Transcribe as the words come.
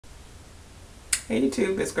Hey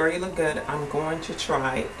YouTube, it's Girl You Look Good. I'm going to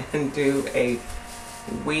try and do a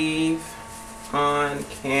weave on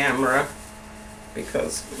camera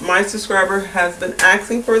because my subscriber has been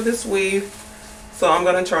asking for this weave, so I'm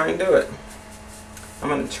going to try and do it. I'm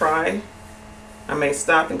going to try. I may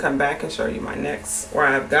stop and come back and show you my next where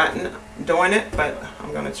I've gotten doing it, but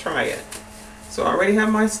I'm going to try it. So I already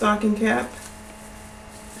have my stocking cap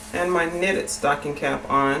and my knitted stocking cap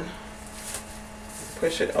on.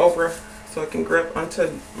 Push it over so it can grip onto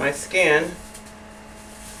my skin.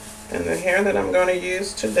 And the hair that I'm going to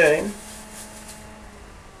use today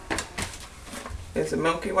is a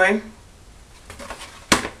Milky Way,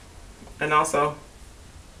 and also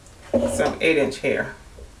some 8-inch hair.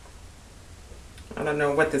 I don't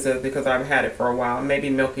know what this is because I've had it for a while. Maybe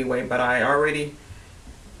Milky Way, but I already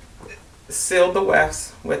sealed the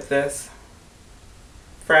wefts with this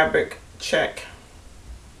Fabric Check,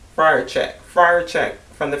 Fryer Check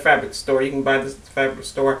from the fabric store. You can buy this at the fabric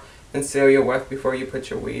store and seal your weft before you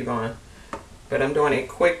put your weave on. But I'm doing a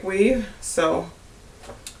quick weave, so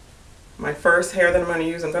my first hair that I'm going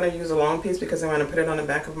to use a long piece because I'm going to put it on the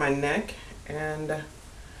back of my neck. And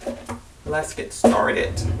let's get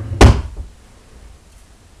started.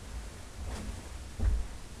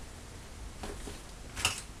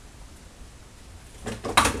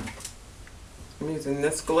 I'm using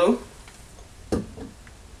this glue.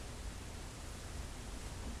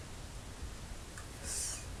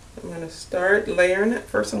 I'm going to start layering it.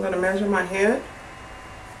 First I'm going to measure my head.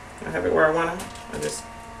 I have it where I want to. I just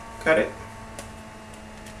cut it.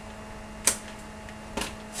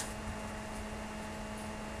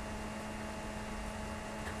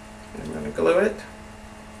 I'm going to glue it.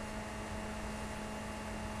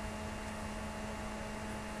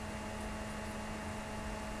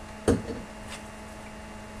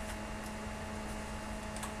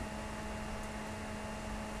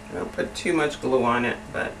 I don't put too much glue on it,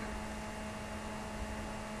 but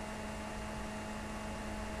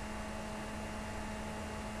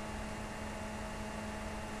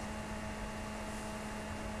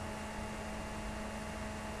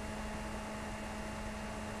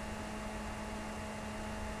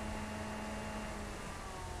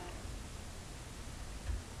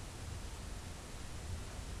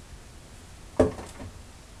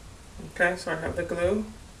okay, so I have the glue.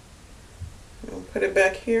 I'll put it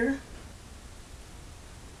back here.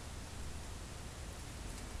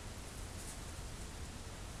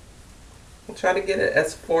 I'll try to get it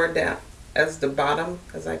as far down as the bottom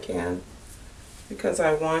as I can because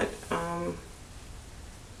I don't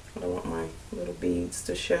want my little beads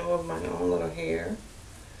to show of my own little hair.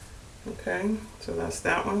 Okay, so that's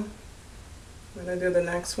that one. I'm going to do the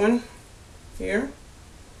next one here.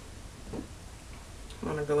 I'm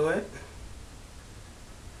going to glue it.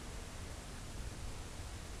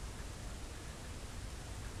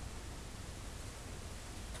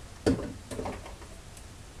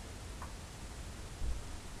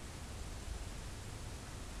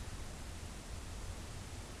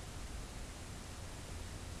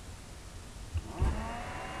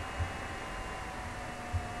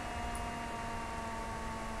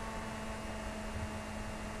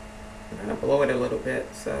 I'm going to blow it a little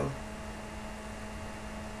bit, so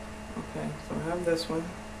okay, so I have this one.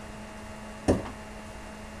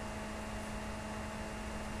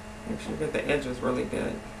 Make sure that the edge is really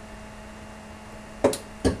good. Okay,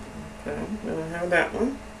 then I have that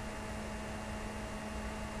one.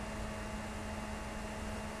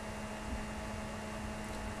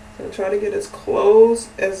 So try to get as close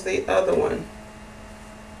as the other one.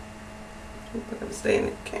 I'm going to stay in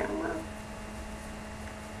the camera.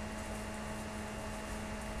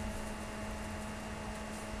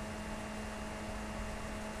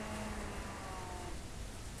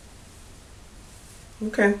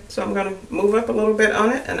 Okay, so I'm going to move up a little bit on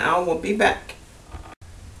it and I will be back.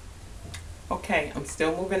 Okay, I'm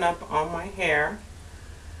still moving up on my hair.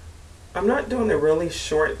 I'm not doing the really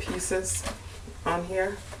short pieces on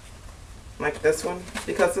here like this one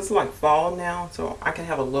because it's like fall now, so I can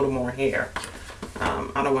have a little more hair.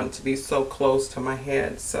 I don't want it to be so close to my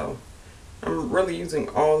head, so I'm really using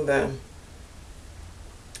all the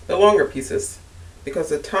longer pieces because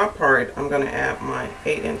the top part I'm going to add my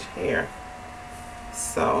 8-inch hair.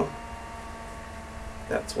 So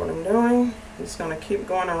that's what I'm doing. I'm just going to keep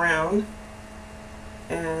going around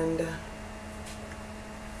and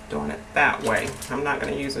doing it that way. I'm not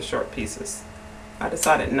going to use the short pieces. I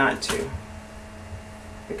decided not to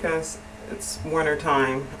because it's winter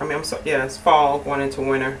time. I mean, it's fall going into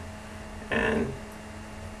winter, and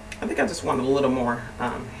I think I just want a little more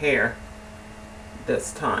hair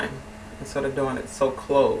this time instead of doing it so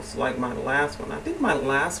close like my last one. I think my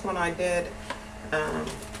last one I did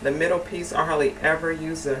the middle piece. I hardly ever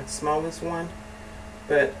use the smallest one,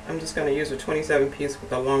 but I'm just going to use a 27 piece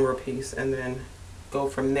with a longer piece and then go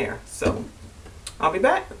from there. So I'll be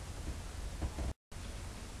back.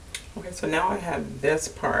 Okay, so now I have this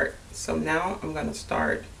part. So now I'm going to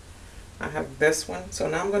start. I have this one. So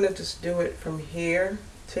now I'm going to just do it from here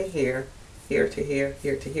to here, here to here,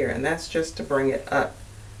 here to here. And that's just to bring it up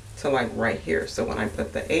to like right here. So when I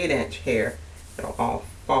put the 8" here, it'll all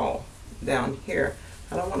fall down here.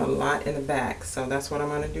 I don't want a lot in the back. So that's what I'm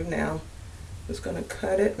going to do now. Just going to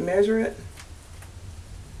cut it, measure it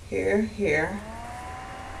here, here.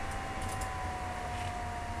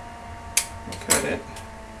 Cut it.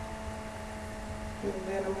 And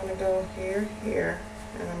then I'm going to go here, here,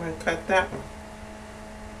 and I'm going to cut that one.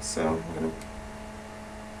 So I'm going to,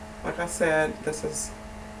 like I said,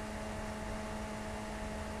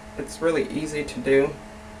 it's really easy to do.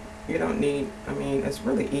 You don't need, I mean, it's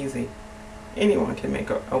really easy. Anyone can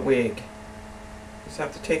make a wig. You just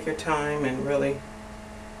have to take your time and really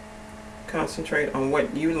concentrate on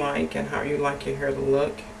what you like and how you like your hair to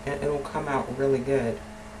look, and it'll come out really good.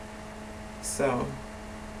 So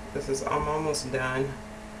I'm almost done.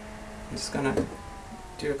 I'm just gonna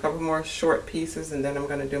do a couple more short pieces and then I'm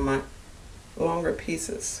gonna do my longer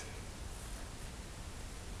pieces.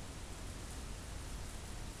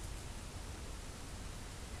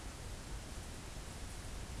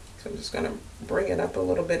 So I'm just gonna bring it up a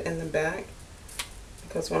little bit in the back,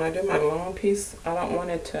 because when I do my long piece, I don't want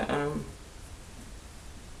it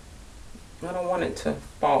to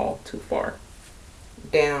fall too far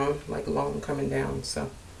down, like long coming down.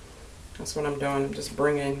 So that's what I'm doing. I'm just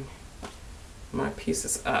bringing my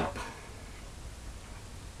pieces up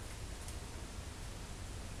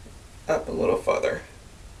a little further,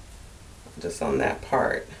 just on that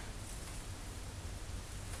part.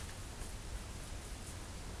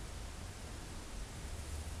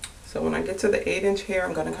 So when I get to the 8" hair,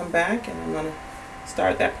 I'm going to come back and I'm going to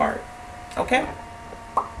start that part. Okay?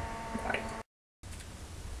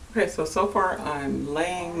 Okay, so far I'm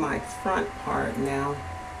laying my front part now.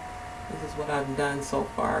 This is what I've done so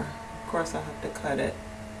far. Of course I have to cut it.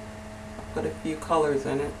 I put a few colors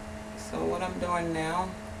in it. So what I'm doing now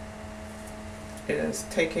is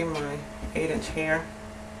taking my 8" hair,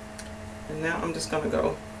 and now I'm just going to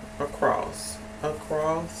go across,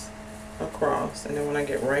 across, across, and then when I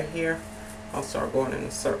get right here, I'll start going in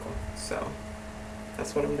a circle. So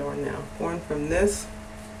that's what I'm doing now. Going from this,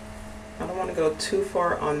 I don't want to go too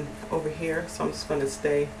far on over here, so I'm just going to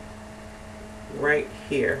stay right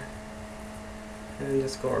here and then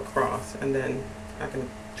just go across, and then I can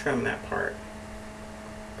trim that part.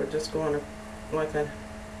 But just going like an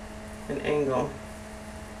angle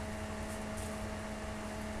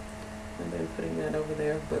and then putting that over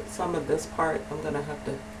there. But some of this part I'm going to have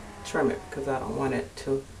to trim it because I don't want it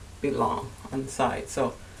to be long on the side.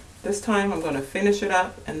 So this time I'm going to finish it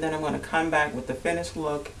up, and then I'm going to come back with the finished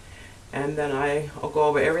look. And then I'll go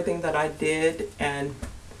over everything that I did, and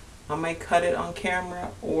I may cut it on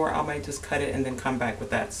camera, or I might just cut it and then come back with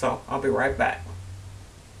that. So I'll be right back.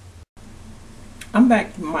 I'm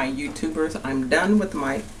back, my YouTubers. I'm done with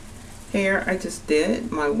my hair. I just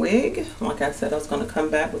did my wig. Like I said, I was going to come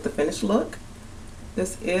back with the finished look.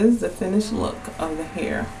 This is the finished look of the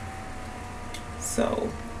hair.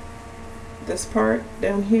 So this part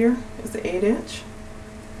down here is the 8".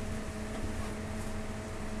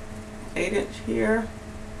 8" here,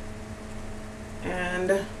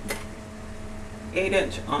 and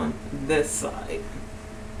 8" on this side.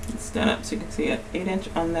 Stand up so you can see it. 8"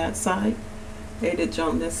 on that side, 8"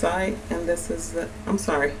 on this side, and this is the, I'm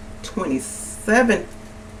sorry, 27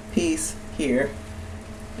 piece here,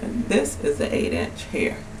 and this is the 8"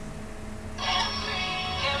 here.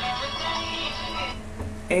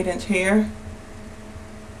 8" here.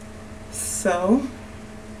 So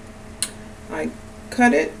I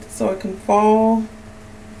cut it so it can fall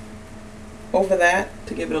over that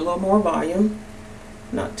to give it a little more volume,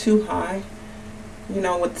 not too high. You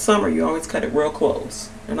know, with summer you always cut it real close,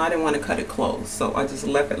 and I didn't want to cut it close, so I just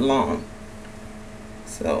left it long.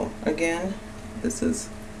 So again, this is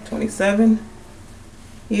 27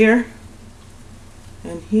 here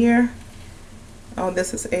and here. Oh,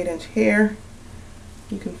 this is 8" hair.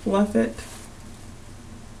 You can fluff it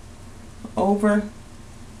over.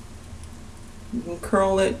 You can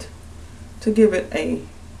curl it to give it a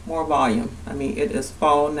more volume. I mean, it is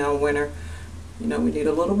fall now, winter. You know, we need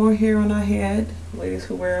a little more hair on our head. Ladies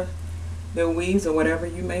who wear their weaves or whatever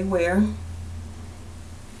you may wear.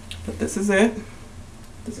 But this is it.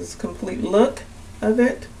 This is a complete look of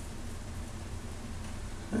it.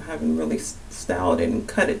 I haven't really styled it and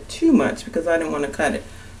cut it too much because I didn't want to cut it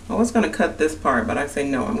I was going to cut this part, but I say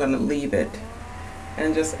no, I'm going to leave it.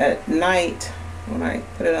 And just at night, when I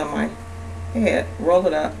put it on my head, roll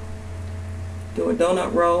it up, do a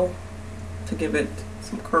donut roll to give it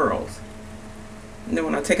some curls. And then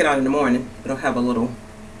when I take it out in the morning, it'll have a little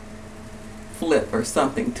flip or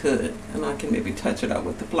something to it, and I can maybe touch it up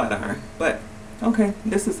with the flat iron. But okay,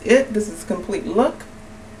 this is it. This is a complete look.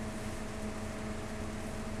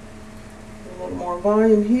 A little more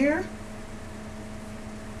volume here.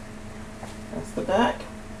 That's the back.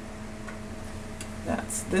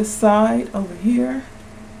 That's this side over here.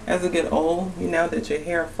 As it get old, you know that your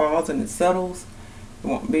hair falls and it settles. It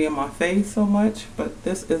won't be in my face so much, but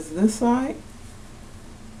this is this side.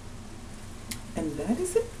 And that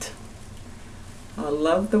is it. I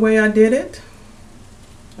love the way I did it.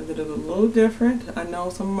 I did it a little different. I know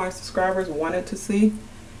some of my subscribers wanted to see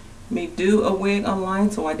me do a wig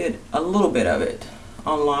online, so I did a little bit of it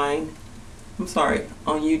online. I'm sorry,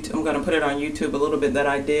 on YouTube. I'm going to put it on YouTube, a little bit that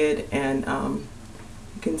I did, and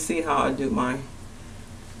you can see how I do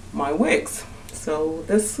my wigs. So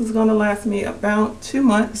this is going to last me about 2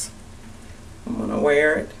 months. I'm going to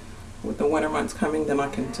wear it. With the winter months coming, then I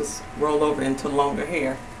can just roll over into longer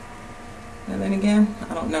hair. And then again,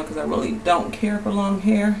 I don't know, because I really don't care for long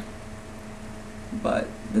hair. But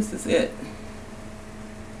this is it.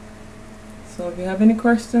 So if you have any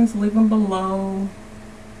questions, leave them below.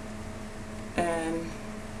 And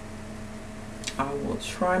I will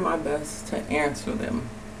try my best to answer them.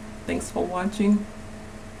 Thanks for watching.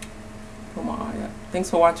 Put my eye up. Thanks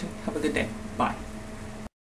for watching. Have a good day. Bye.